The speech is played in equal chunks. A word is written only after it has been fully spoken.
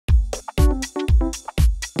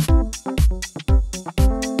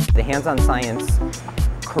hands-on science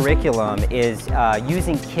curriculum is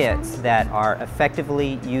using kits that are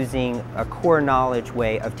effectively using a core knowledge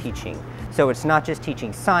way of teaching. So it's not just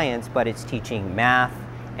teaching science, but it's teaching math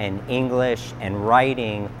and English and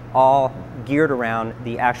writing, all geared around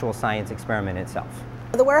the actual science experiment itself.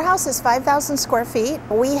 The warehouse is 5,000 square feet.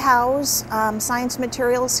 We house science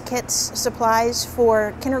materials, kits, supplies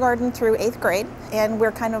for kindergarten through 8th grade, and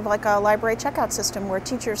we're kind of like a library checkout system where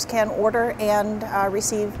teachers can order and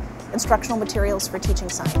receive instructional materials for teaching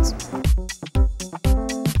science.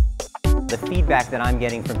 The feedback that I'm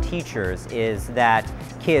getting from teachers is that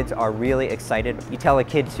kids are really excited. You tell a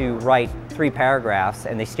kid to write 3 paragraphs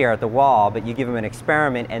and they stare at the wall, but you give them an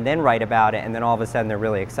experiment and then write about it, and then all of a sudden they're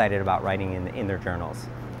really excited about writing in their journals.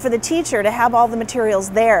 For the teacher to have all the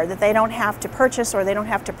materials there that they don't have to purchase or they don't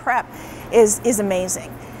have to prep is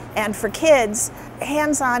amazing. And for kids,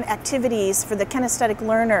 hands-on activities for the kinesthetic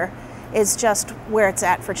learner is just where it's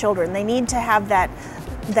at for children. They need to have that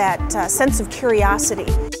sense of curiosity.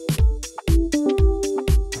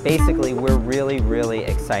 Basically, we're really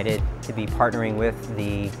excited to be partnering with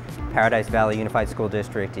the Paradise Valley Unified School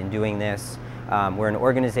District in doing this. We're an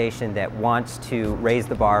organization that wants to raise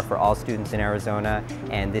the bar for all students in Arizona,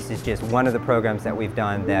 and this is just one of the programs that we've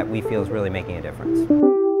done that we feel is really making a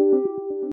difference.